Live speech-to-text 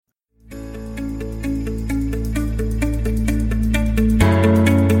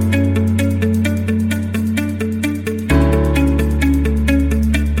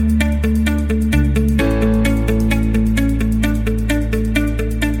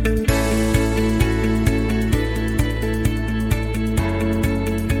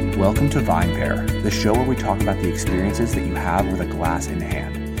Welcome to VinePair, the show where we talk about the experiences that you have with a glass in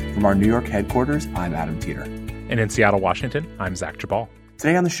hand. From our New York headquarters, I'm Adam Teeter. And in Seattle, Washington, I'm Zach Jabal.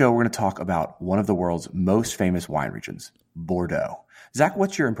 Today on the show, we're going to talk about one of the world's most famous wine regions, Bordeaux. Zach,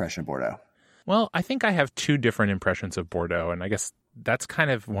 what's your impression of Bordeaux? Well, I think I have two different impressions of Bordeaux, and I guess that's kind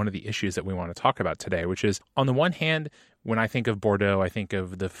of one of the issues that we want to talk about today, which is, on the one hand, when I think of Bordeaux, I think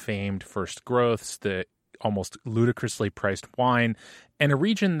of the famed first growths, the almost ludicrously priced wine, and a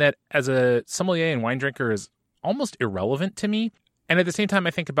region that, as a sommelier and wine drinker, is almost irrelevant to me. And at the same time, I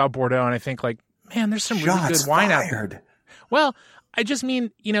think about Bordeaux, and I think, like, man, there's some really good wine out there. Well, I just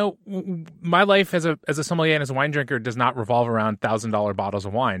mean, my life as a sommelier and as a wine drinker does not revolve around $1,000 bottles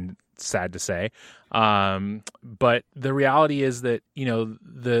of wine, sad to say. But the reality is that,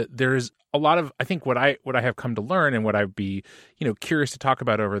 there's a lot of, I think what I have come to learn and what I'd be, curious to talk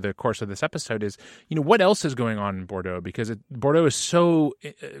about over the course of this episode is, what else is going on in Bordeaux? Because Bordeaux is so,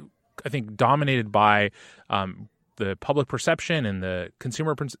 I think, dominated by the public perception and the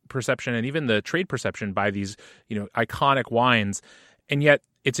consumer perception and even the trade perception by these, iconic wines. And yet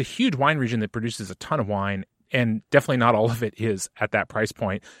it's a huge wine region that produces a ton of wine, and definitely not all of it is at that price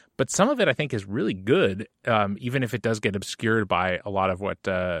point. But some of it, I think, is really good, even if it does get obscured by a lot of what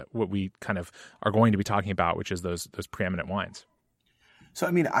we kind of are going to be talking about, which is those preeminent wines. So,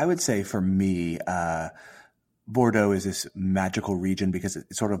 I would say for me, Bordeaux is this magical region because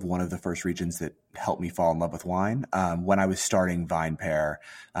it's sort of one of the first regions that helped me fall in love with wine. When I was starting VinePair,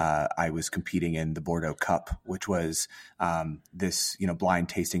 I was competing in the Bordeaux Cup, which was this blind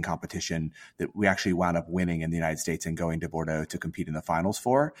tasting competition that we actually wound up winning in the United States and going to Bordeaux to compete in the finals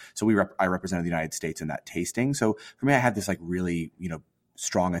for. So I represented the United States in that tasting. So for me, I had this really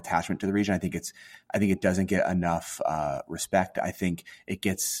strong attachment to the region. I think it doesn't get enough respect. I think it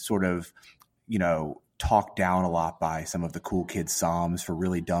gets sort of talked down a lot by some of the cool kids somms for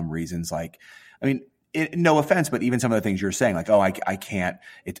really dumb reasons. No offense, but even some of the things you're saying, like, oh, I can't,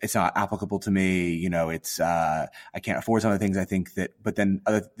 it's not applicable to me. I can't afford some of the things I think that, but then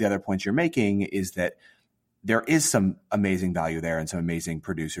the other points you're making is that there is some amazing value there and some amazing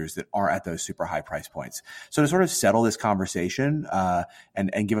producers that aren't at those super high price points. So to sort of settle this conversation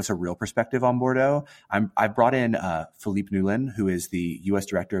and give us a real perspective on Bordeaux, I've brought in Philippe Newlin, who is the U.S.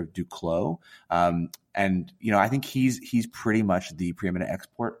 director of Duclos. I think he's pretty much the preeminent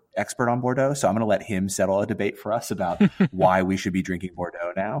expert on Bordeaux. So I'm going to let him settle a debate for us about why we should be drinking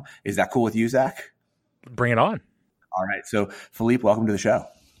Bordeaux now. Is that cool with you, Zach? Bring it on. All right. So Philippe, welcome to the show.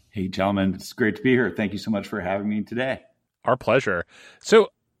 Hey, gentlemen, it's great to be here. Thank you so much for having me today. Our pleasure.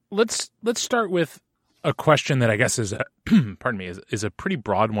 So let's start with a question that I guess is is a pretty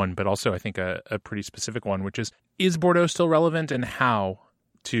broad one, but also I think a pretty specific one, which is Bordeaux still relevant, and how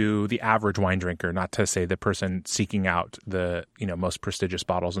to the average wine drinker, not to say the person seeking out the most prestigious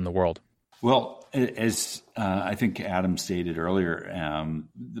bottles in the world? Well, as I think Adam stated earlier,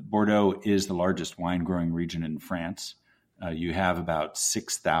 Bordeaux is the largest wine growing region in France. You have about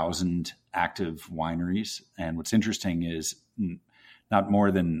 6,000 active wineries. And what's interesting is not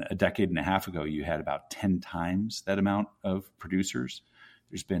more than a decade and a half ago, you had about 10 times that amount of producers.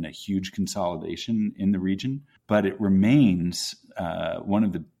 There's been a huge consolidation in the region, but it remains one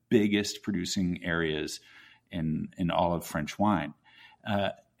of the biggest producing areas in all of French wine.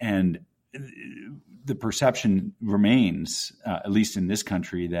 And the perception remains, at least in this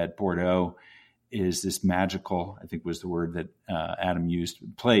country, that Bordeaux is this magical, I think was the word that Adam used,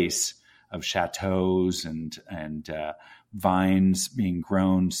 place of chateaus and vines being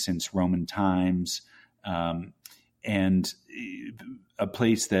grown since Roman times, and a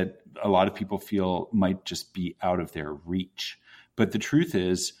place that a lot of people feel might just be out of their reach. But the truth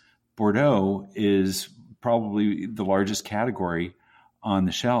is, Bordeaux is probably the largest category on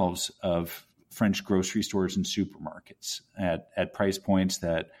the shelves of French grocery stores and supermarkets at price points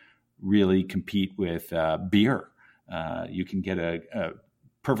that really compete with beer. You can get a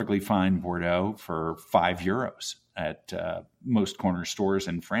perfectly fine Bordeaux for €5 at most corner stores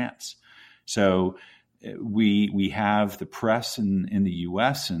in France. So we have the press in the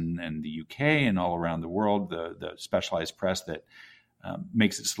U.S. and the UK and all around the world, the specialized press that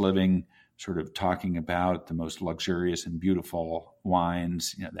makes its living sort of talking about the most luxurious and beautiful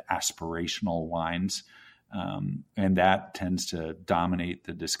wines, the aspirational wines. And that tends to dominate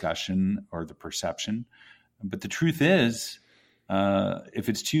the discussion or the perception. But the truth is, if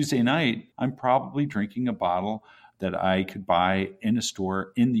it's Tuesday night, I'm probably drinking a bottle that I could buy in a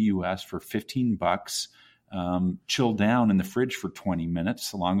store in the U.S. for $15, chilled down in the fridge for 20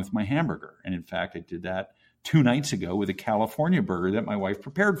 minutes along with my hamburger. And in fact, I did that 2 nights ago with a California burger that my wife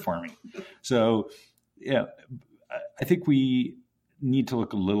prepared for me. So, yeah, I think we need to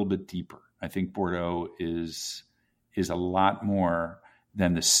look a little bit deeper. I think Bordeaux is a lot more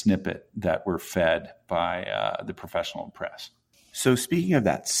than the snippet that we're fed by the professional press. So speaking of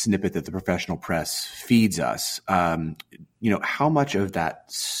that snippet that the professional press feeds us, how much of that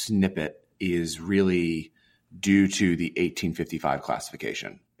snippet is really due to the 1855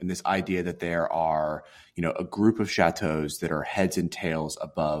 classification and this idea that there are, a group of chateaus that are heads and tails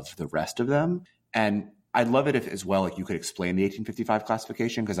above the rest of them? And I'd love it if as well, you could explain the 1855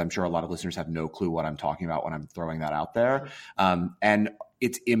 classification, because I'm sure a lot of listeners have no clue what I'm talking about when I'm throwing that out there, and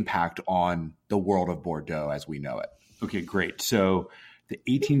its impact on the world of Bordeaux as we know it. Okay, great. So the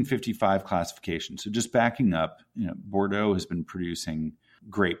 1855 classification. So just backing up, Bordeaux has been producing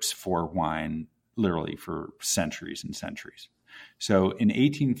grapes for wine literally for centuries and centuries. So in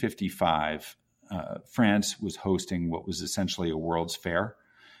 1855, France was hosting what was essentially a World's Fair,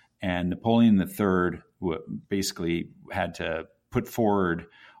 and Napoleon III basically had to put forward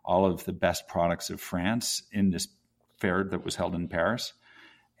all of the best products of France in this fair that was held in Paris.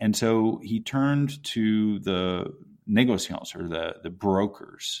 And so he turned to the négociants, or the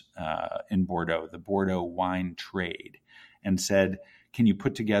brokers in Bordeaux, the Bordeaux wine trade, and said, can you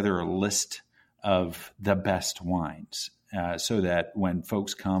put together a list of the best wines so that when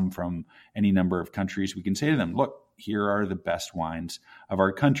folks come from any number of countries, we can say to them, look, here are the best wines of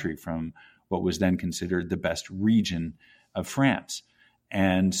our country from what was then considered the best region of France.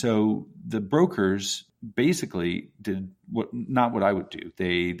 And so the brokers basically did not what I would do.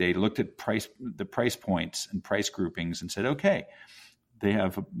 They looked at the price points and price groupings and said, okay,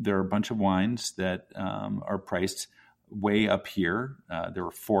 there are a bunch of wines that are priced way up here. There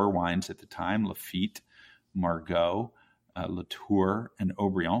were 4 wines at the time: Lafite, Margaux, Latour, and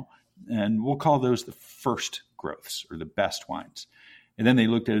Haut-Brion. And we'll call those the first growths, or the best wines. And then they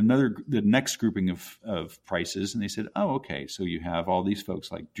looked at the next grouping of prices, and they said, oh, okay, so you have all these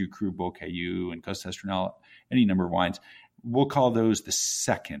folks like Ducru, Beaucaillou, and Coste-Estrenal, any number of wines. We'll call those the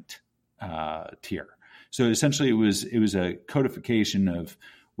second tier. So essentially it was a codification of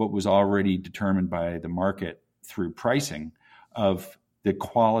what was already determined by the market through pricing of the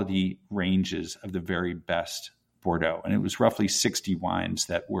quality ranges of the very best Bordeaux. And it was roughly 60 wines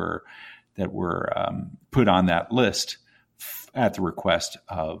that were put on that list at the request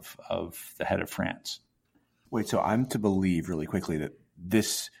of the head of France. Wait, so I'm to believe really quickly that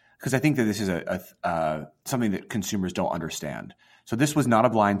this, because I think that this is something that consumers don't understand. So this was not a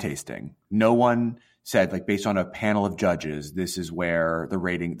blind tasting. No one said, like, based on a panel of judges, this is where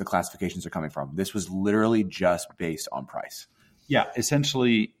the classifications are coming from. This was literally just based on price. Yeah,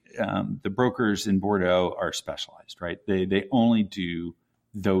 essentially, the brokers in Bordeaux are specialized, right? They only do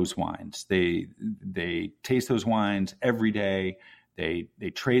those wines. They taste those wines every day. They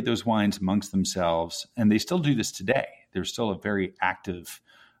trade those wines amongst themselves, and they still do this today. There's still a very active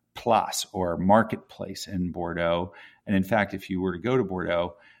place or marketplace in Bordeaux. And in fact, if you were to go to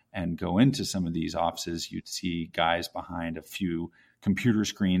Bordeaux and go into some of these offices, you'd see guys behind a few computer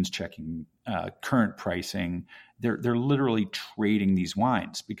screens checking current pricing. They're literally trading these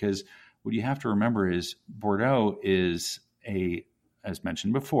wines, because what you have to remember is Bordeaux is as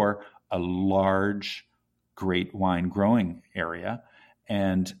mentioned before, a large, great wine growing area.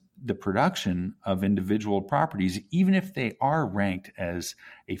 And the production of individual properties, even if they are ranked as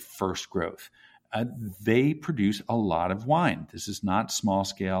a first growth, they produce a lot of wine. This is not small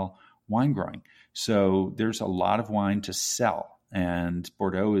scale wine growing. So there's a lot of wine to sell. And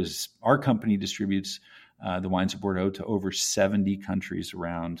our company distributes the wines of Bordeaux to over 70 countries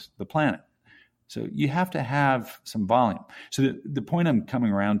around the planet. So you have to have some volume. So the point I'm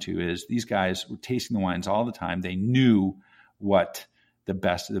coming around to is these guys were tasting the wines all the time. They knew what the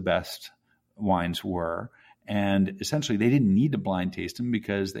best of the best wines were. And essentially they didn't need to blind taste them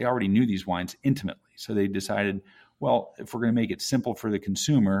because they already knew these wines intimately. So they decided, well, if we're going to make it simple for the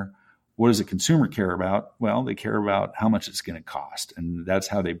consumer, what does the consumer care about? Well, they care about how much it's going to cost. And that's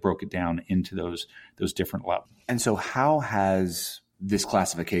how they broke it down into those different levels. And so how has this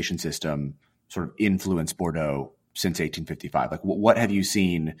classification system sort of influenced Bordeaux since 1855? Like, what have you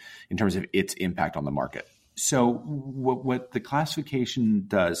seen in terms of its impact on the market? So what the classification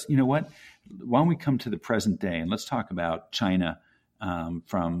does, why don't we come to the present day and let's talk about China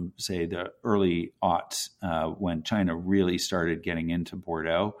from, say, the early aughts when China really started getting into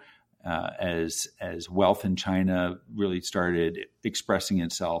Bordeaux, as wealth in China really started expressing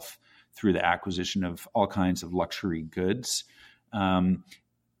itself through the acquisition of all kinds of luxury goods.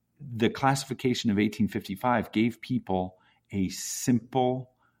 The classification of 1855 gave people a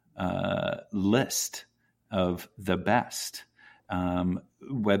simple list of the best,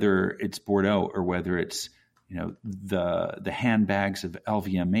 whether it's Bordeaux or whether it's the handbags of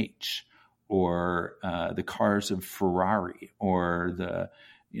LVMH, or the cars of Ferrari, or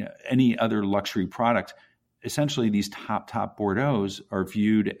any other luxury product. Essentially, these top Bordeauxs are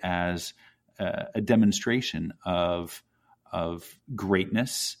viewed as a demonstration of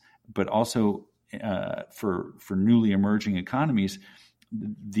greatness, but also for newly emerging economies,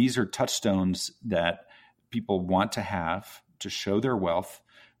 these are touchstones that people want to have to show their wealth,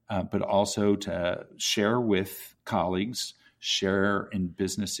 but also to share with colleagues, share in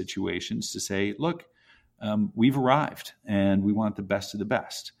business situations to say, look, we've arrived and we want the best of the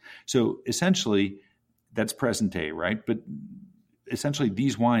best. So essentially, that's present day, right? But essentially,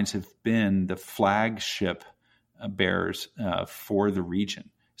 these wines have been the flagship bearers for the region,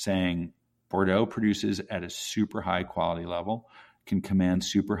 saying Bordeaux produces at a super high quality level, can command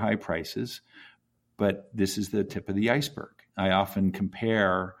super high prices, but this is the tip of the iceberg. I often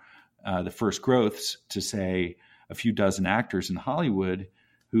compare the first growths to, say, a few dozen actors in Hollywood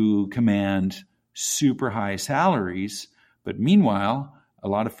who command super high salaries, but meanwhile, a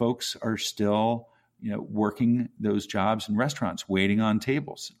lot of folks are still working those jobs in restaurants, waiting on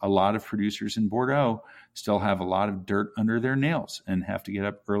tables. A lot of producers in Bordeaux still have a lot of dirt under their nails and have to get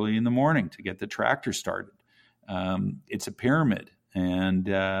up early in the morning to get the tractor started. It's a pyramid, and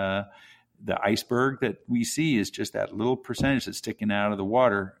the iceberg that we see is just that little percentage that's sticking out of the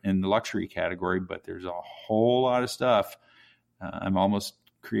water in the luxury category, but there's a whole lot of stuff. I'm almost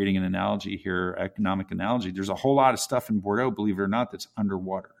creating an analogy here, economic analogy. There's a whole lot of stuff in Bordeaux, believe it or not, that's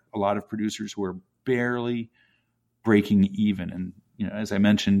underwater. A lot of producers who are barely breaking even. And, as I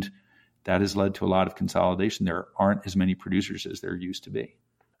mentioned, that has led to a lot of consolidation. There aren't as many producers as there used to be.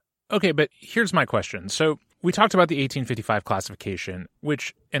 Okay, but here's my question. So we talked about the 1855 classification,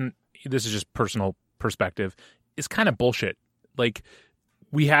 which, and this is just personal perspective, is kind of bullshit. Like,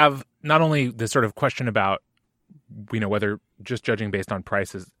 we have not only the sort of question about, whether just judging based on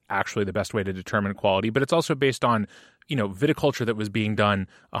price is actually the best way to determine quality, but it's also based on, viticulture that was being done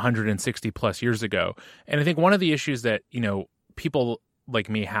 160 plus years ago. And I think one of the issues that, people like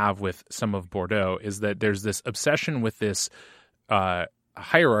me have with some of Bordeaux is that there's this obsession with this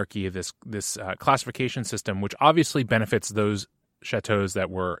hierarchy, this classification system, which obviously benefits those chateaus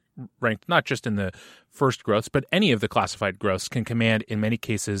that were ranked not just in the first growths, but any of the classified growths can command, in many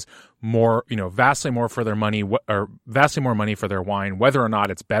cases, more, vastly more for their money, or vastly more money for their wine, whether or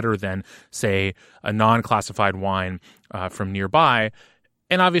not it's better than, say, a non-classified wine from nearby.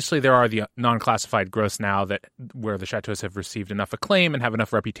 And obviously, there are the non-classified growths now where the chateaus have received enough acclaim and have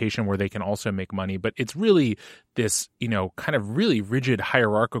enough reputation where they can also make money. But it's really this, kind of really rigid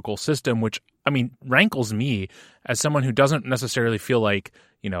hierarchical system, which, rankles me as someone who doesn't necessarily feel like,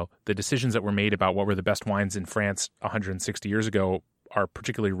 the decisions that were made about what were the best wines in France 160 years ago are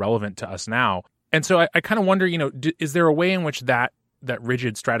particularly relevant to us now. And so I kind of wonder, is there a way in which that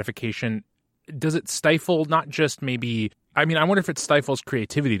rigid stratification, does it stifle not just maybe, I wonder if it stifles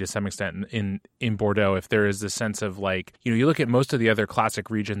creativity to some extent in Bordeaux, if there is this sense of like, you look at most of the other classic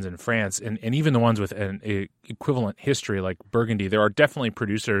regions in France and even the ones with an equivalent history like Burgundy, there are definitely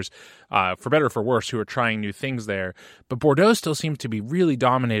producers, for better or for worse, who are trying new things there. But Bordeaux still seems to be really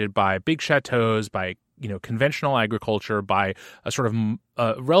dominated by big chateaus, by conventional agriculture, by a sort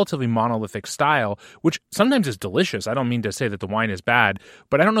of relatively monolithic style, which sometimes is delicious. I don't mean to say that the wine is bad,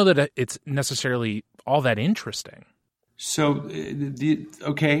 but I don't know that it's necessarily all that interesting. So,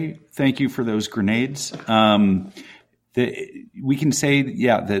 okay, thank you for those grenades. We can say,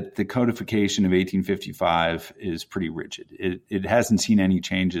 that the codification of 1855 is pretty rigid. It hasn't seen any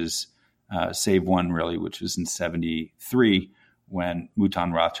changes, save one really, which was in 73 when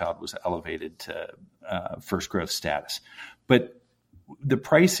Mouton Rothschild was elevated to first growth status. But the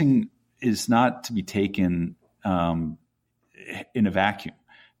pricing is not to be taken in a vacuum.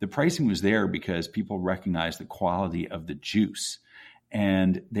 The pricing was there because people recognized the quality of the juice.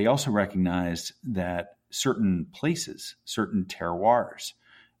 And they also recognized that certain places, certain terroirs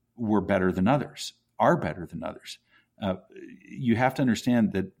were better than others, are better than others. You have to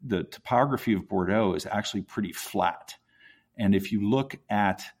understand that the topography of Bordeaux is actually pretty flat. And if you look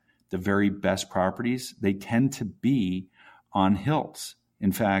at the very best properties, they tend to be on hills.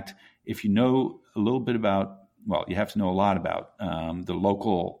 In fact, if you know a little bit about, you have to know a lot about the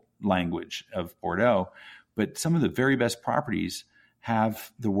local language of Bordeaux, but some of the very best properties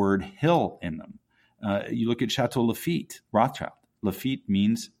have the word hill in them. You look at Chateau Lafite, Rothschild. Lafite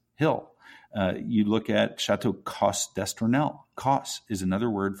means hill. You look at Chateau Cos d'Estournel. Cos is another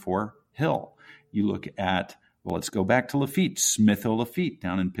word for hill. You look at, let's go back to Lafite, Smith-O-Lafite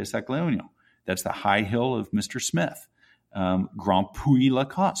down in Pessac-Léognan. That's the high hill of Mr. Smith. Grand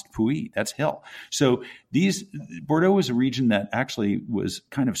Puy-Lacoste, Puy, that's hill. So Bordeaux was a region that actually was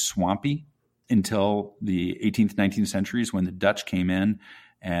kind of swampy until the 18th, 19th centuries when the Dutch came in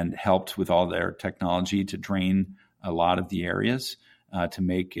and helped with all their technology to drain a lot of the areas to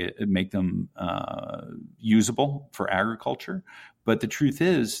make them usable for agriculture. But the truth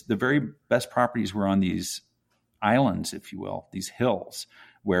is, the very best properties were on these islands, if you will, these hills,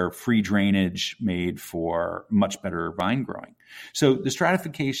 where free drainage made for much better vine growing. So the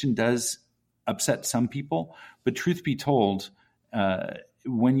stratification does upset some people, but truth be told,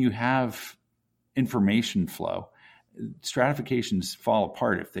 when you have information flow, stratifications fall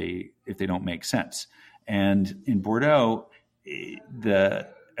apart if they don't make sense. And in Bordeaux, the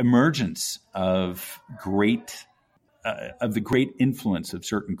emergence of the great influence of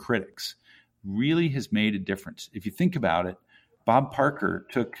certain critics really has made a difference. If you think about it, Bob Parker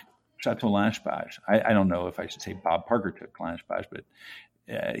took Chateau Lange-Bage. I don't know if I should say Bob Parker took Lange-Bage,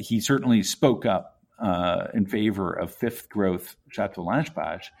 but he certainly spoke up in favor of fifth growth Chateau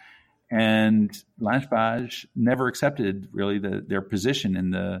Lange-Bage. And Lange-Bage never accepted really their position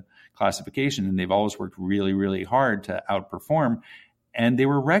in the classification, and they've always worked really, really hard to outperform. And they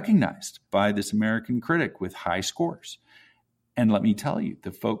were recognized by this American critic with high scores. And let me tell you,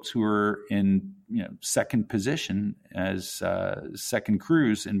 the folks who are in second position as second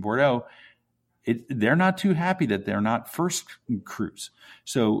crus in Bordeaux, they're not too happy that they're not first crus.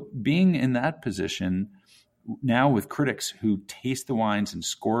 So being in that position now with critics who taste the wines and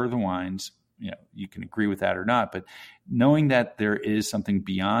score the wines, you can agree with that or not, but knowing that there is something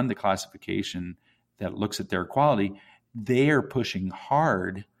beyond the classification that looks at their quality, they are pushing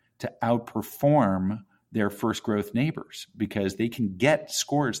hard to outperform their first growth neighbors because they can get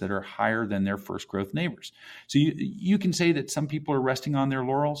scores that are higher than their first growth neighbors. So you can say that some people are resting on their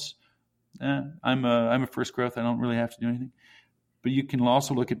laurels. I'm a first growth. I don't really have to do anything. But you can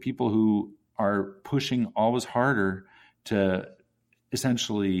also look at people who are pushing always harder to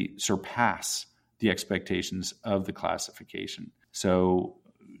essentially surpass the expectations of the classification. So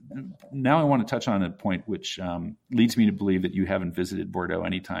now I want to touch on a point which leads me to believe that you haven't visited Bordeaux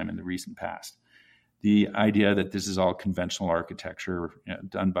anytime in the recent past. The idea that this is all conventional architecture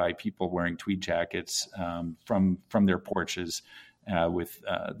done by people wearing tweed jackets from their porches with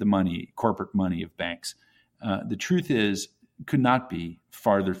the corporate money of banks. The truth is, could not be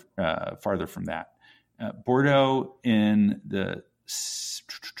farther from that. Bordeaux, in the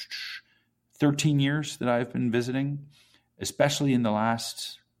 13 years that I've been visiting, especially in the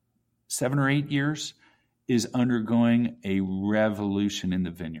last 7 or 8 years, is undergoing a revolution in the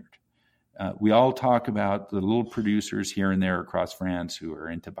vineyard. We all talk about the little producers here and there across France who are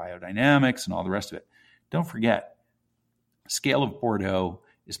into biodynamics and all the rest of it. Don't forget, the scale of Bordeaux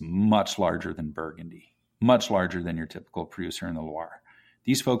is much larger than Burgundy, much larger than your typical producer in the Loire.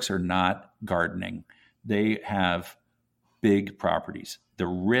 These folks are not gardening. They have big properties. The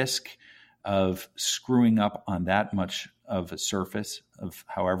risk of screwing up on that much of a surface of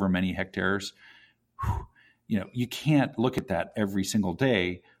however many hectares, you can't look at that every single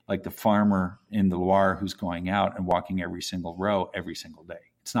day like the farmer in the Loire who's going out and walking every single row every single day.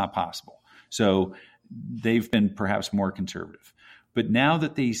 It's not possible. So they've been perhaps more conservative. But now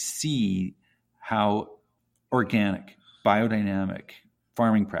that they see how organic, biodynamic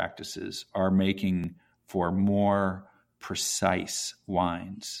farming practices are making for more precise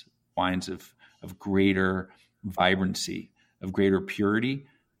wines of greater vibrancy, of greater purity,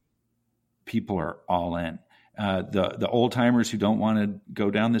 people are all in. The old timers who don't want to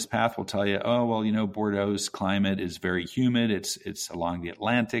go down this path will tell you, oh, well, Bordeaux's climate is very humid. It's along the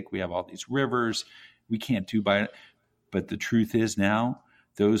Atlantic. We have all these rivers. We can't do by it. But the truth is now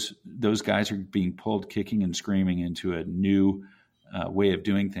those guys are being pulled kicking and screaming into a new way of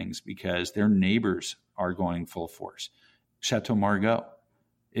doing things because their neighbors are going full force. Chateau Margaux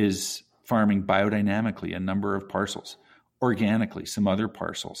is farming biodynamically a number of parcels, organically some other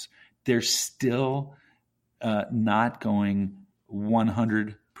parcels. They're still not going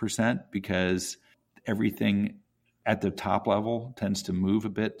 100% because everything at the top level tends to move a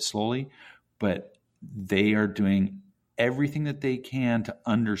bit slowly, but they are doing everything that they can to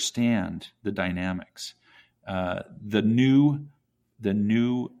understand the dynamics. The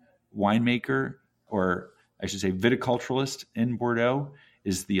new winemaker, or I should say viticulturalist in Bordeaux,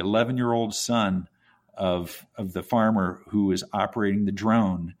 is the 11-year-old son of the farmer who is operating the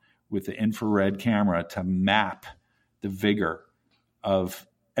drone with the infrared camera to map the vigor of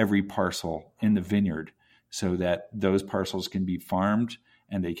every parcel in the vineyard so that those parcels can be farmed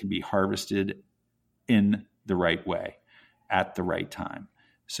and they can be harvested in the right way at the right time.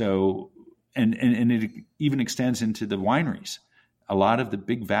 So and it even extends into the wineries. A lot of the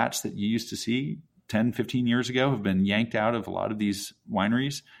big vats that you used to see 10, 15 years ago have been yanked out of a lot of these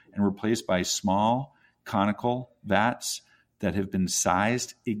wineries and replaced by small conical vats that have been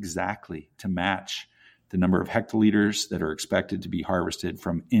sized exactly to match the number of hectoliters that are expected to be harvested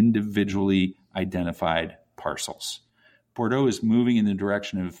from individually identified parcels. Bordeaux is moving in the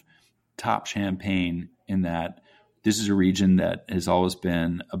direction of top champagne in that this is a region that has always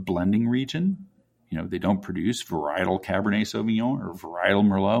been a blending region. They don't produce varietal Cabernet Sauvignon or varietal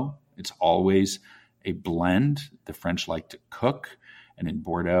Merlot. It's always a blend. The French like to cook. And in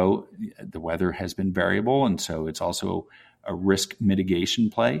Bordeaux, the weather has been variable. And so it's also a risk mitigation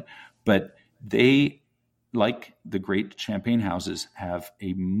play. But they, like the great champagne houses, have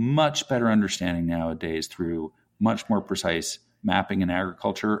a much better understanding nowadays through much more precise mapping and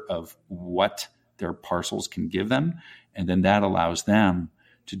agriculture of what their parcels can give them. And then that allows them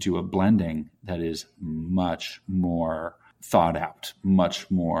to do a blending that is much more thought out, much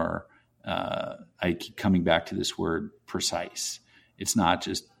more, I keep coming back to this word, precise. It's not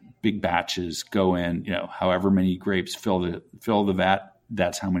just big batches go in, however many grapes fill the vat,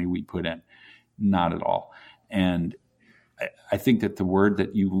 that's how many we put in. Not at all. And I think that the word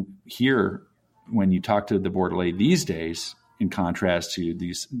that you hear when you talk to the Bordelais these days, in contrast to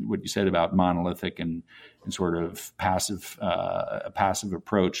what you said about monolithic and sort of passive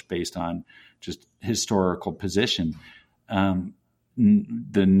approach based on just historical position,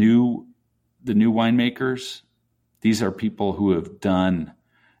 the new winemakers, these are people who have done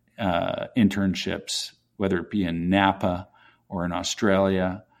internships, whether it be in Napa or in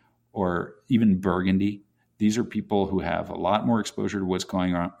Australia or even Burgundy. These are people who have a lot more exposure to what's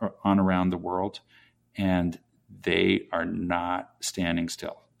going on around the world, and they are not standing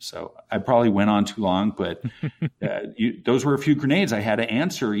still. So I probably went on too long, but those were a few grenades I had to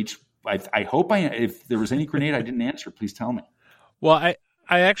answer each. I hope if there was any grenade I didn't answer, please tell me. Well, I'm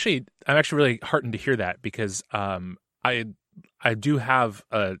actually really heartened to hear that, because I do have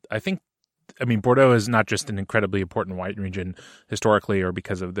Bordeaux is not just an incredibly important wine region historically or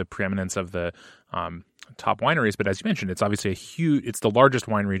because of the preeminence of the top wineries, but as you mentioned, it's obviously it's the largest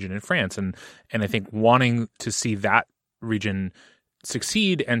wine region in France. And I think wanting to see that region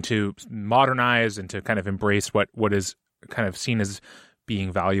succeed and to modernize and to kind of embrace what is kind of seen as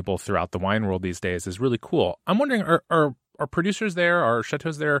being valuable throughout the wine world these days is really cool. I'm wondering, are producers there, are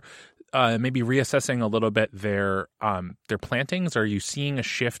chateaus there maybe reassessing a little bit their plantings? Are you seeing a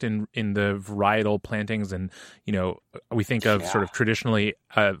shift in the varietal plantings? And we think of sort of traditionally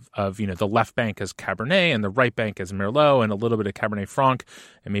of the left bank as Cabernet and the right bank as Merlot and a little bit of Cabernet Franc,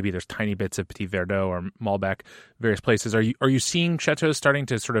 and maybe there's tiny bits of Petit Verdot or Malbec, various places. Are you seeing chateaus starting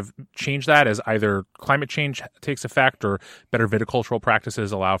to sort of change that as either climate change takes effect or better viticultural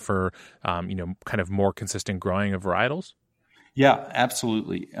practices allow for kind of more consistent growing of varietals? Yeah,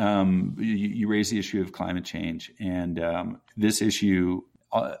 absolutely. You raise the issue of climate change, and this issue,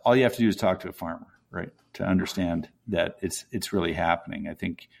 all you have to do is talk to a farmer, right, to understand that it's really happening. I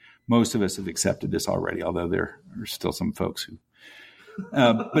think most of us have accepted this already, although there are still some folks who.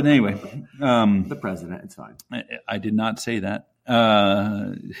 But anyway, the president, it's fine. I did not say that.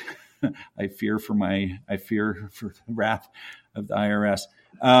 I fear for the wrath of the IRS.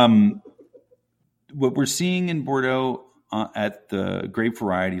 What we're seeing in Bordeaux. At the grape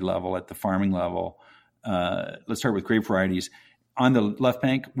variety level, at the farming level, let's start with grape varieties. On the left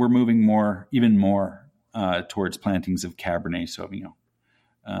bank, we're moving even more towards plantings of Cabernet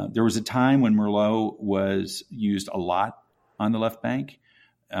Sauvignon. There was a time when Merlot was used a lot on the left bank,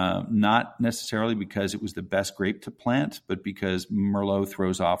 not necessarily because it was the best grape to plant, but because Merlot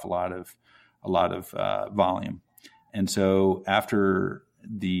throws off a lot of volume. And so after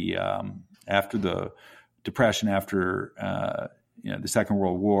the Depression, after the Second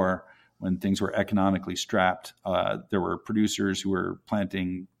World War, when things were economically strapped, there were producers who were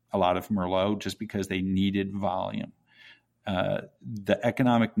planting a lot of Merlot just because they needed volume. The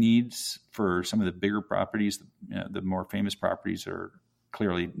economic needs for some of the bigger properties, the more famous properties, are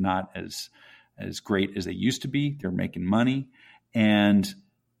clearly not as great as they used to be. They're making money, and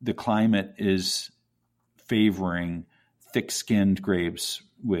the climate is favoring thick-skinned grapes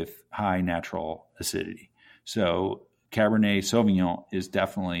with high natural acidity. So Cabernet Sauvignon is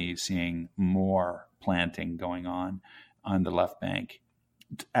definitely seeing more planting going on the left bank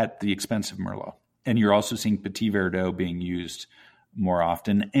at the expense of Merlot. And you're also seeing Petit Verdot being used more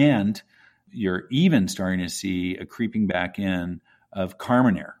often. And you're even starting to see a creeping back in of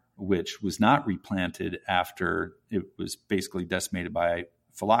Carmenere, which was not replanted after it was basically decimated by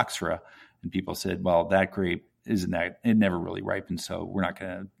phylloxera. And people said, well, that grape isn't that it never really ripens, so we're not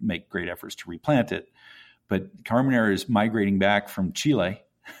going to make great efforts to replant it. But Carmenere is migrating back from Chile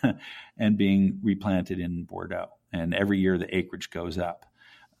and being replanted in Bordeaux. And every year the acreage goes up.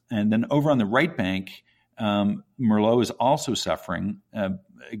 And then over on the right bank, Merlot is also suffering,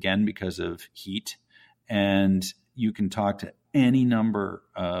 again, because of heat. And you can talk to any number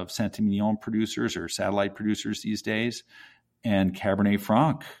of Saint-Emilion producers or satellite producers these days, and Cabernet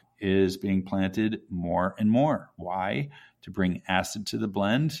Franc is being planted more and more. Why? To bring acid to the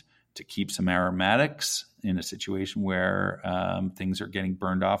blend, to keep some aromatics in a situation where things are getting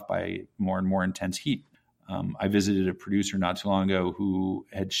burned off by more and more intense heat. I visited a producer not too long ago who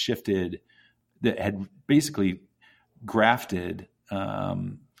had shifted, that had basically grafted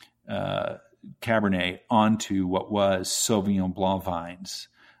Cabernet onto what was Sauvignon Blanc vines,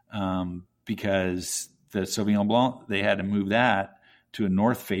 because the Sauvignon Blanc, they had to move that to a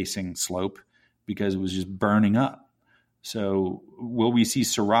north-facing slope because it was just burning up. So will we see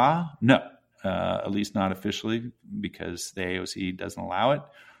Syrah? No, at least not officially, because the AOC doesn't allow it.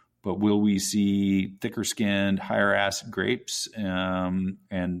 But will we see thicker-skinned, higher acid grapes and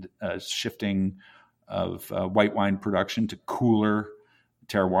shifting of white wine production to cooler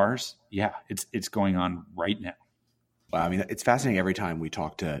terroirs? Yeah, it's going on right now. Wow, I mean, it's fascinating every time we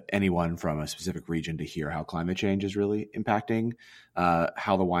talk to anyone from a specific region to hear how climate change is really impacting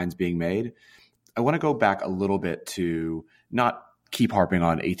how the wine's being made. I want to go back a little bit to not keep harping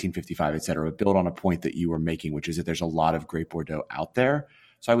on 1855, et cetera, but build on a point that you were making, which is that there's a lot of great Bordeaux out there.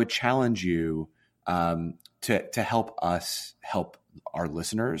 So I would challenge you to help us help our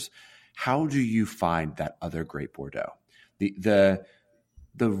listeners. How do you find that other great Bordeaux? The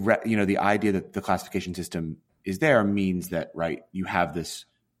idea that the classification system is there means that, right, you have this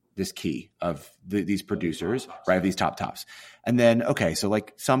key of these producers, right, of these tops. And then, okay, so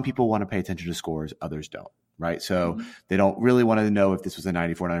like some people want to pay attention to scores, others don't, right? So they don't really want to know if this was a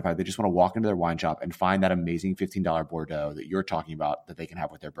 94, 95. They just want to walk into their wine shop and find that amazing $15 Bordeaux that you're talking about that they can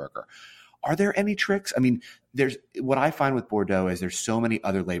have with their burger. Are there any tricks? I mean, what I find with Bordeaux is there's so many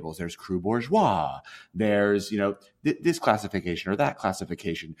other labels. There's Cru Bourgeois. There's, this classification or that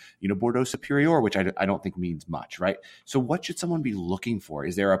classification, Bordeaux Superior, which I don't think means much, right? So what should someone be looking for?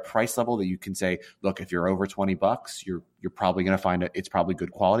 Is there a price level that you can say, look, if you're over $20, you're probably going to find it's probably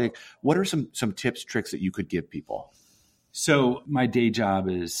good quality. What are some tips, tricks that you could give people? So my day job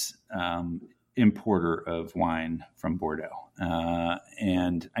is importer of wine from Bordeaux.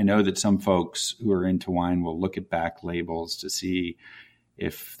 And I know that some folks who are into wine will look at back labels to see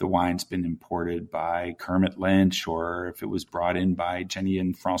if the wine's been imported by Kermit Lynch or if it was brought in by Jenny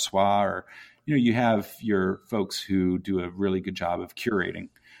and Francois, or, you have your folks who do a really good job of curating.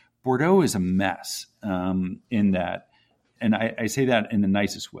 Bordeaux is a mess in that, and I say that in the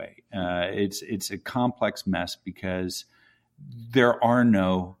nicest way. It's a complex mess because there are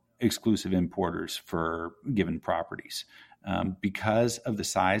no exclusive importers for given properties. Because of the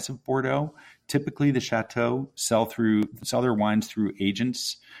size of Bordeaux, typically the chateaux sell their wines through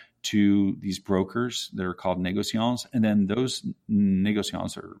agents to these brokers that are called négociants. And then those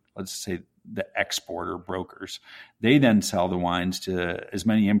négociants are, let's say, the exporter brokers. They then sell the wines to as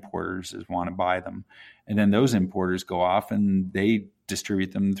many importers as want to buy them. And then those importers go off and they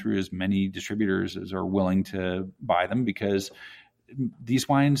distribute them through as many distributors as are willing to buy them, because these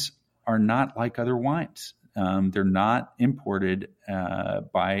wines are not like other wines. They're not imported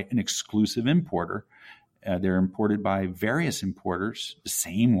by an exclusive importer. They're imported by various importers. The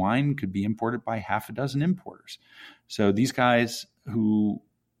same wine could be imported by half a dozen importers. So these guys who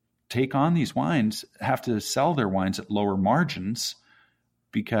take on these wines have to sell their wines at lower margins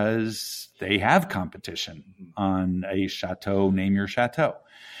because they have competition on a chateau, name your chateau.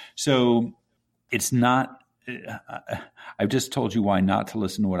 So it's not, I've just told you why not to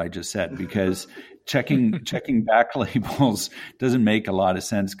listen to what I just said, because checking back labels doesn't make a lot of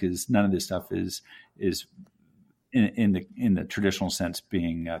sense, because none of this stuff is in the traditional sense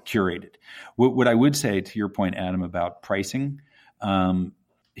being curated. What I would say, to your point, Adam, about pricing,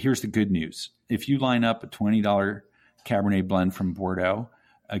 here's the good news. If you line up a $20 Cabernet blend from Bordeaux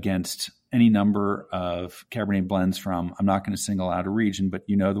against any number of Cabernet blends from, I'm not going to single out a region, but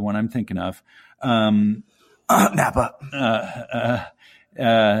the one I'm thinking of, Napa.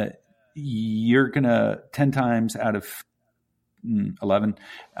 You're going to 10 times out of 11,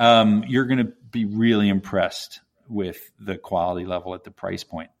 you're going to be really impressed with the quality level at the price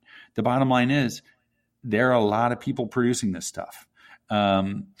point. The bottom line is there are a lot of people producing this stuff.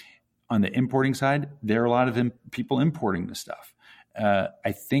 On the importing side, there are a lot of people importing this stuff.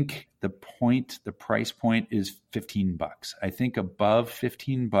 I think the price point is $15. I think above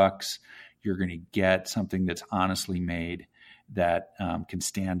 $15, you're going to get something that's honestly made that can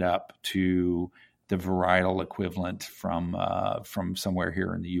stand up to the varietal equivalent from somewhere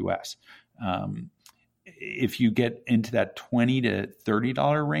here in the U.S. If you get into that $20 to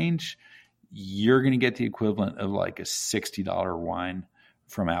 $30 range, you're going to get the equivalent of like a $60 wine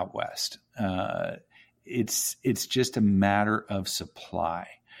from out west. It's just a matter of supply.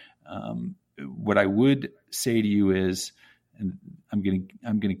 What I would say to you is, and I'm going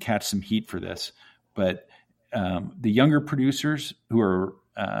to catch some heat for this, but the younger producers who are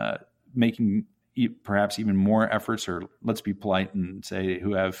making perhaps even more efforts, or let's be polite and say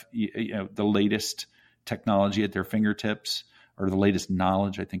who have the latest technology at their fingertips, or the latest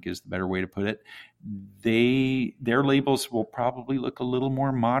knowledge, I think is the better way to put it, their labels will probably look a little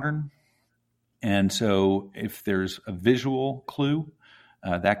more modern. And so if there's a visual clue,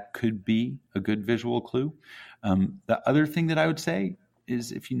 that could be a good visual clue. The other thing that I would say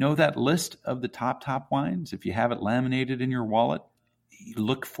is, if you know that list of the top wines, if you have it laminated in your wallet,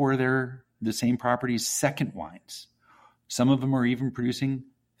 look for the same property's second wines. Some of them are even producing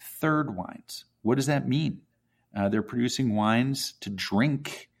third wines. What does that mean? They're producing wines to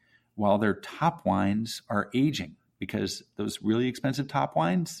drink while their top wines are aging, because those really expensive top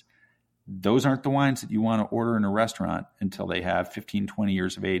wines, those aren't the wines that you want to order in a restaurant until they have 15, 20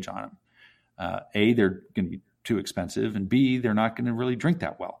 years of age on them. A, they're going to be too expensive, and B, they're not going to really drink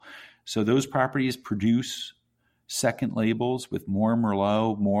that well. So those properties produce second labels with more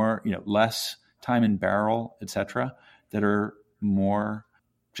Merlot, more, less time in barrel, et cetera, that are more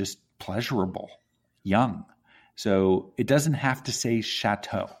just pleasurable, young. So it doesn't have to say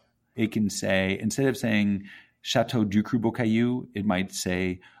Chateau. It can say, instead of saying Chateau du Cru Beaucaillou, it might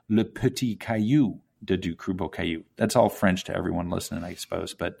say Le Petit Caillou de du Cru Beaucaillou. That's all French to everyone listening, I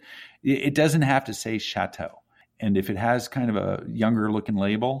suppose. But it doesn't have to say Chateau. And if it has kind of a younger looking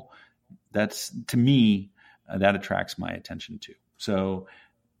label, that's, to me, that attracts my attention too. So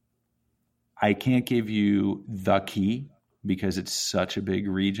I can't give you the key because it's such a big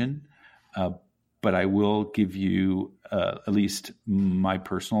region, but I will give you at least my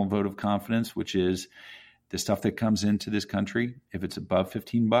personal vote of confidence, which is the stuff that comes into this country. If it's above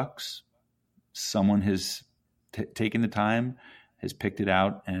 $15, someone has taken the time, has picked it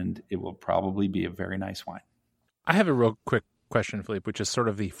out, and it will probably be a very nice wine. I have a real quick question, Philippe, which is sort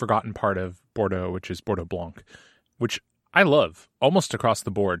of the forgotten part of Bordeaux, which is Bordeaux Blanc, which I love almost across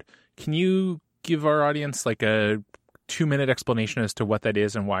the board. Can you give our audience like a 2-minute explanation as to what that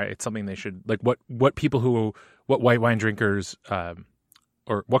is and why it's something they should, like what white wine drinkers,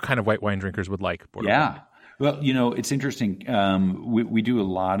 or what kind of white wine drinkers would like Bordeaux Blanc? Well, it's interesting. We do a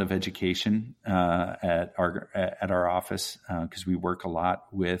lot of education at our office because we work a lot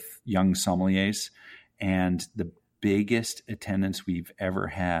with young sommeliers, and the biggest attendance we've ever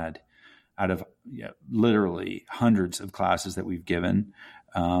had out of literally hundreds of classes that we've given,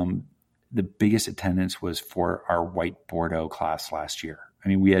 the biggest attendance was for our white Bordeaux class last year. I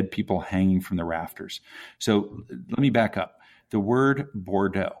mean, we had people hanging from the rafters. So let me back up. The word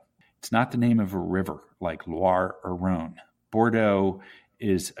Bordeaux, it's not the name of a river like Loire or Rhone. Bordeaux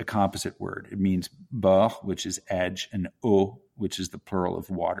is a composite word. It means bord, which is edge, and eau, which is the plural of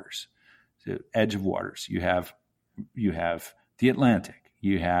waters. So edge of waters. You have the Atlantic.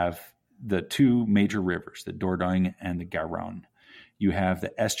 You have the two major rivers, the Dordogne and the Garonne. You have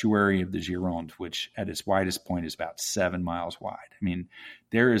the estuary of the Gironde, which at its widest point is about 7 miles wide. I mean,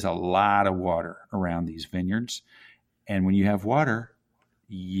 there is a lot of water around these vineyards. And when you have water,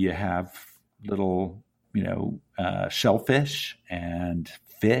 you have little, shellfish and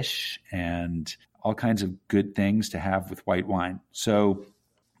fish and all kinds of good things to have with white wine. So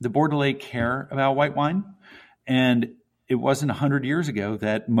the Bordelais care about white wine. And it wasn't 100 years ago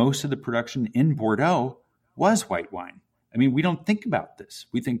that most of the production in Bordeaux was white wine. I mean, we don't think about this.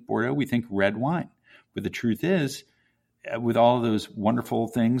 We think Bordeaux, we think red wine. But the truth is, with all of those wonderful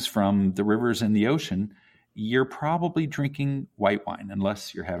things from the rivers and the ocean, you're probably drinking white wine,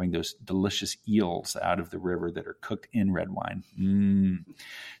 unless you're having those delicious eels out of the river that are cooked in red wine.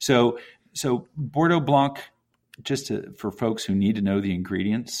 So Bordeaux Blanc, for folks who need to know the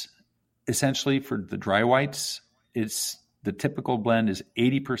ingredients, essentially for the dry whites, it's the typical blend is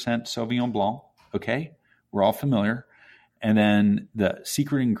 80% Sauvignon Blanc. Okay, we're all familiar. And then the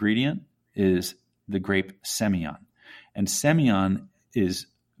secret ingredient is the grape Semillon. And Semillon is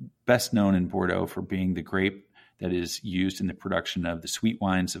best known in Bordeaux for being the grape that is used in the production of the sweet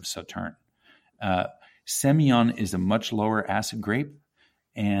wines of Sauternes. Semillon is a much lower acid grape,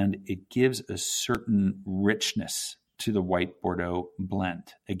 and it gives a certain richness to the white Bordeaux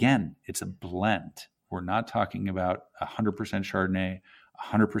blend. Again, it's a blend. We're not talking about 100% Chardonnay,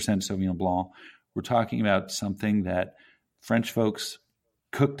 100% Sauvignon Blanc. We're talking about something that French folks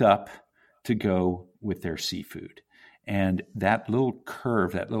cooked up to go with their seafood. And that little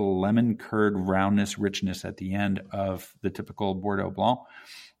curve, that little lemon curd roundness, richness at the end of the typical Bordeaux Blanc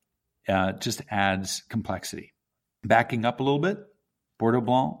just adds complexity. Backing up a little bit, Bordeaux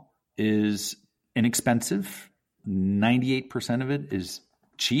Blanc is inexpensive. 98% of it is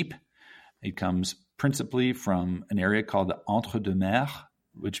cheap. It comes principally from an area called the Entre-deux-Mers,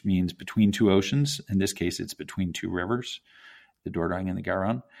 which means between two oceans. In this case, it's between two rivers, the Dordogne and the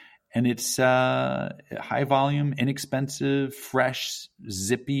Garonne. And it's high volume, inexpensive, fresh,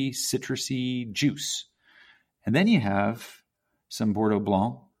 zippy, citrusy juice. And then you have some Bordeaux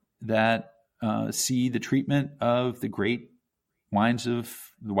Blanc that see the treatment of the great wines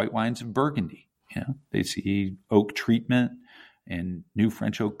of the white wines of Burgundy. You know, they see oak treatment in new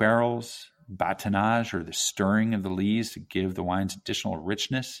French oak barrels, batonnage, or the stirring of the lees to give the wines additional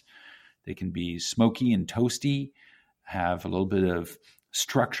richness. They can be smoky and toasty, have a little bit of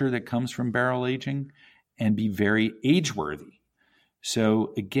structure that comes from barrel aging, and be very age-worthy.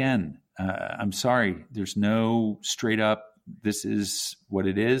 So again, I'm sorry, there's no straight up, this is what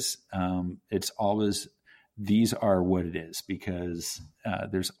it is. It's always, these are what it is, because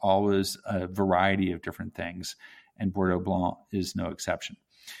there's always a variety of different things, and Bordeaux Blanc is no exception.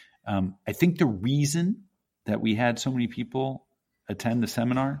 I think the reason that we had so many people attend the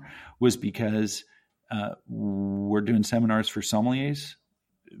seminar was because we're doing seminars for sommeliers.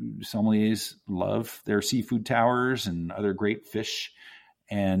 Sommeliers love their seafood towers and other great fish,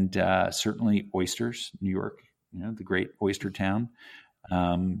 and certainly oysters. New York, you know, the great oyster town.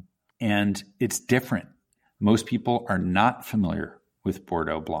 And it's different. Most people are not familiar with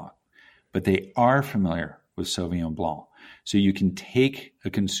Bordeaux Blanc, but they are familiar with Sauvignon Blanc. So you can take a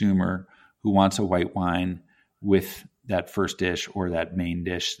consumer who wants a white wine with that first dish or that main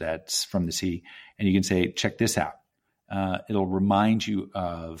dish that's from the sea, and you can say, check this out. It'll remind you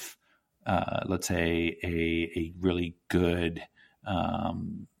of, let's say, a really good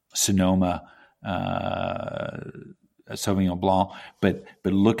Sonoma Sauvignon Blanc, but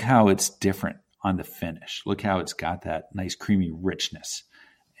look how it's different on the finish. Look how it's got that nice creamy richness,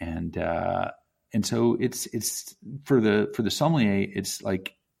 and so it's for the sommelier, it's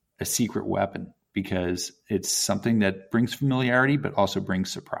like a secret weapon, because it's something that brings familiarity but also brings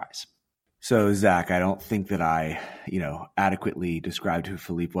surprise. So, Zach, I don't think that I, adequately described who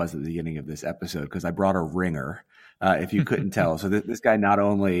Philippe was at the beginning of this episode, because I brought a ringer, if you couldn't tell. So this guy not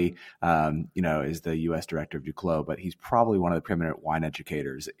only, is the U.S. director of Duclos, but he's probably one of the preeminent wine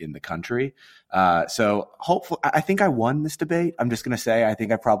educators in the country. So hopefully, I think I won this debate. I'm just going to say, I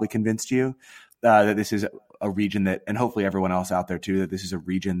think I probably convinced you that this is a region that, and hopefully everyone else out there too, that this is a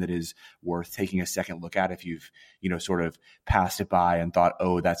region that is worth taking a second look at if you've, sort of passed it by and thought,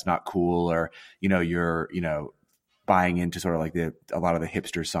 oh, that's not cool, or, you're, buying into sort of like a lot of the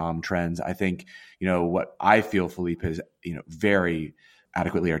hipster somm trends. I think, what I feel Philippe has, very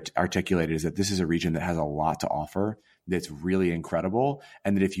adequately articulated is that this is a region that has a lot to offer, that's really incredible,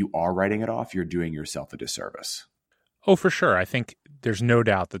 and that if you are writing it off, you're doing yourself a disservice. Oh, for sure. I think there's no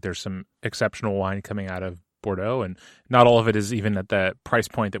doubt that there's some exceptional wine coming out of Bordeaux, and not all of it is even at the price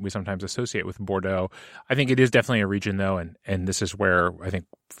point that we sometimes associate with Bordeaux. I think it is definitely a region, though, and this is where I think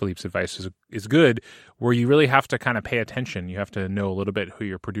Philippe's advice is good, where you really have to kind of pay attention. You have to know a little bit who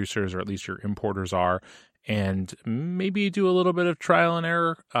your producers or at least your importers are, and maybe do a little bit of trial and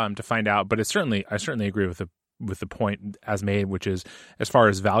error to find out. But I certainly agree with the point as made, which is, as far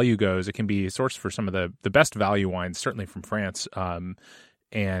as value goes, it can be a source for some of the best value wines, certainly from France.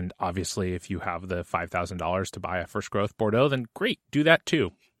 And obviously, if you have the $5,000 to buy a first growth Bordeaux, then great, do that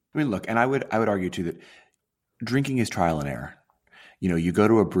too. I mean, look, and I would argue too that drinking is trial and error. You go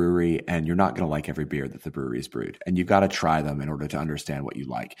to a brewery and you're not going to like every beer that the brewery has brewed, and you've got to try them in order to understand what you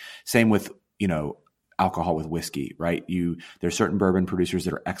like. Same with, alcohol with whiskey, right? There's certain bourbon producers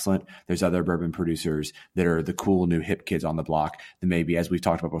that are excellent. There's other bourbon producers that are the cool new hip kids on the block that maybe, as we've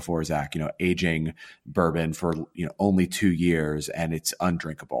talked about before, Zach, aging bourbon for, only 2 years and it's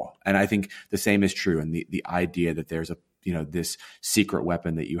undrinkable. And I think the same is true. And the idea that there's this secret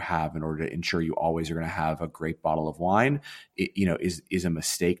weapon that you have in order to ensure you always are going to have a great bottle of wine, is a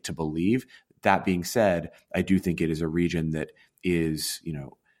mistake to believe. That being said, I do think it is a region that is,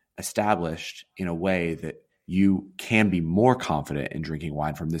 established in a way that you can be more confident in drinking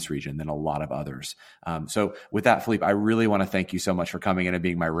wine from this region than a lot of others. So with that, Philippe, I really want to thank you so much for coming in and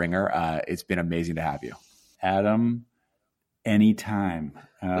being my ringer. It's been amazing to have you. Adam, anytime.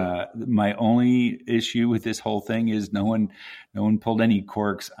 My only issue with this whole thing is no one pulled any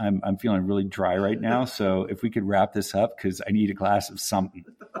corks. I'm feeling really dry right now. So if we could wrap this up, because I need a glass of something.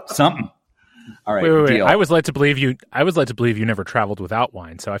 All right. Wait. Deal. I was led to believe you never traveled without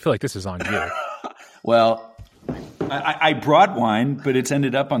wine. So I feel like this is on you. Well, I brought wine, but it's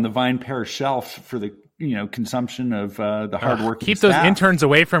ended up on the VinePair shelf for the consumption of the hardworking keep staff. those interns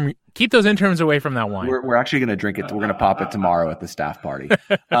away from that wine. We're actually going to drink it. We're going to pop it tomorrow at the staff party.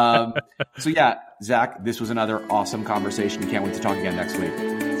 So yeah, Zach, this was another awesome conversation. Can't wait to talk again next week.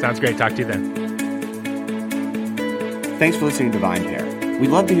 Sounds great. Talk to you then. Thanks for listening to VinePair.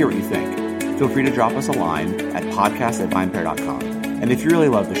 We'd love to hear what you think. Feel free to drop us a line at podcast@vinepair.com. And if you really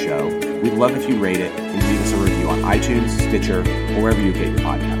love the show, we'd love if you rate it and leave us a review on iTunes, Stitcher, or wherever you get your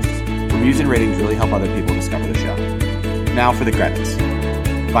podcasts. Reviews and ratings really help other people discover the show. Now for the credits.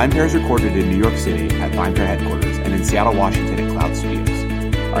 VinePair is recorded in New York City at VinePair headquarters and in Seattle, Washington at Cloud Studios.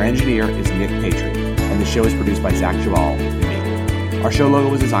 Our engineer is Nick Patry, and the show is produced by Zach Javal and me. Our show logo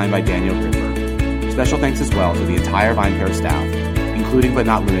was designed by Daniel Grimberg. Special thanks as well to the entire VinePair staff, including but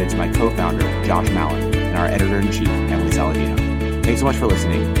not limited to my co-founder, Josh Mallon, and our editor-in-chief, Emily Saladino. Thanks so much for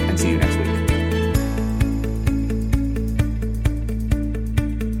listening, and see you next week.